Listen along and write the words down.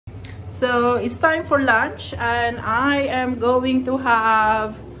So it's time for lunch, and I am going to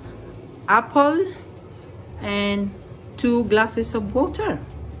have apple and 2 glasses of water.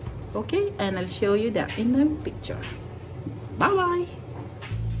 Okay, and I'll show you that in the picture. Bye bye.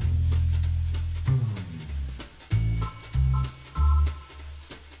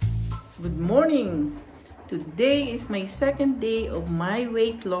 Good morning. Today is my second day of my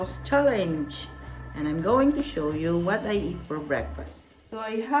weight loss challenge, and I'm going to show you what I eat for breakfast. So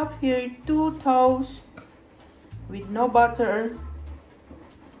I have here 2 toasts with no butter,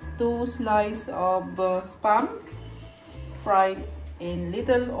 2 slices of spam fried in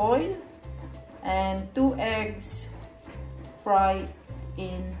little oil, and 2 eggs fried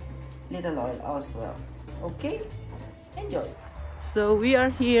in little oil as well. Okay, enjoy. So we are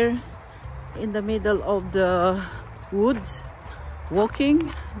here in the middle of the woods,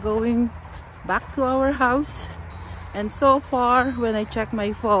 walking, going back to our house. And so far, when I check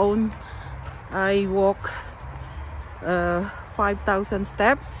my phone, I walk 5,000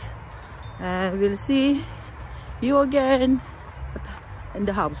 steps, and we'll see you again in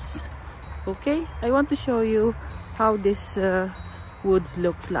the house. Okay, I want to show you how this woods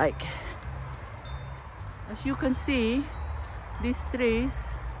looks like. As you can see, these trees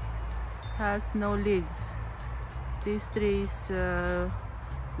has no leaves. These trees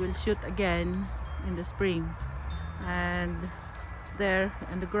will shoot again in the spring, and there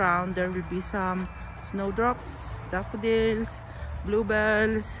in the ground there will be some snowdrops, daffodils,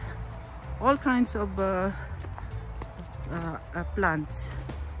 bluebells, all kinds of plants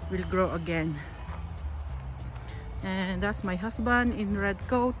will grow again. And that's my husband in red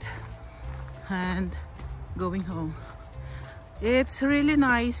coat and going home. It's really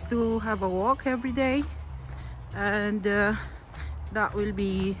nice to have a walk every day, and that will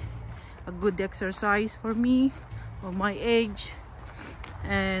be a good exercise for me of my age,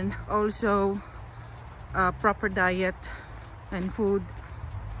 and also a proper diet and food,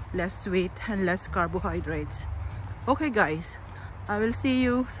 less sweet and less carbohydrates. Okay guys, I will see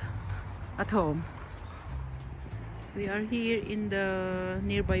you at home. We are here in the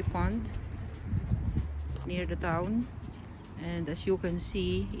nearby pond near the town, and as you can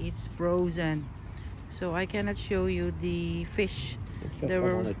see, it's frozen, so I cannot show you the fish. There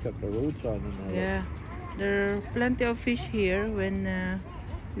were yeah, there are plenty of fish here when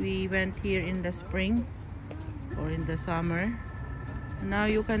we went here in the spring or in the summer. Now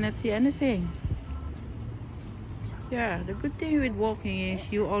you cannot see anything. Yeah, the good thing with walking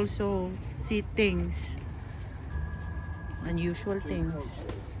is you also see things, unusual things.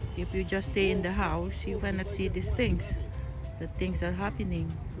 If you just stay in the house, you cannot see these things. The things are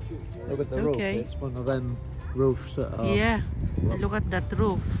happening. Look at the roof. It's one of them roofs that are... Yeah, look at that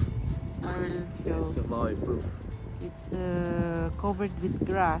roof. I will show. It's a live roof. It's covered with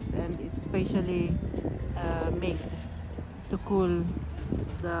grass, and it's specially made to cool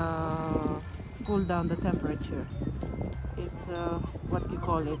down the temperature. It's what you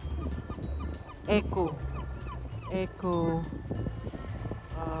call it,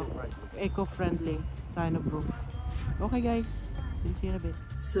 eco-friendly kind of roof. Okay guys, we'll see you in a bit.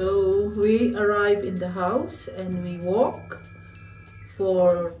 So we arrive in the house and we walk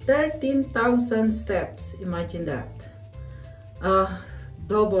for 13,000 steps. Imagine that.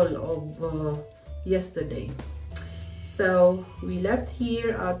 Double of yesterday. So we left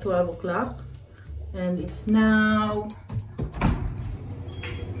here at 12 o'clock, and it's now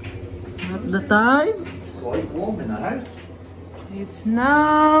at the time. Quite warm in the house. It's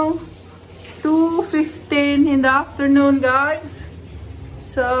now 2:15 in the afternoon, guys.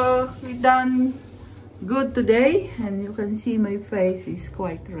 So we done good today, and you can see my face is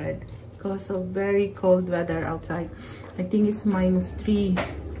quite red because of very cold weather outside. I think it's -3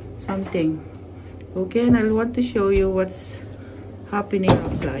 something. Okay, and I want to show you what's happening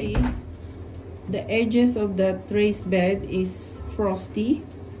outside. The edges of the raised bed is frosty,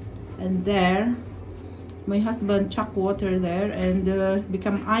 and there my husband chucked water there and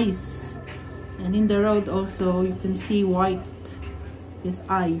become ice. And in the road also you can see white is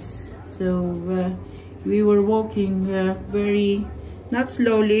ice. So we were walking very, not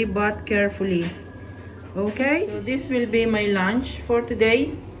slowly but carefully. Okay, so this will be my lunch for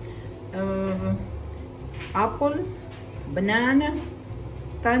today. Apple, banana,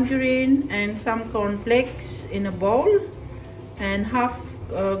 tangerine, and some cornflakes in a bowl, and half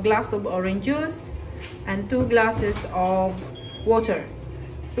a glass of orange juice, and 2 glasses of water.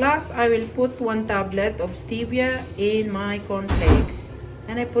 Plus, I will put 1 tablet of stevia in my cornflakes,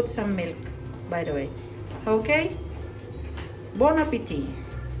 and I put some milk, by the way. Okay? Bon appetit!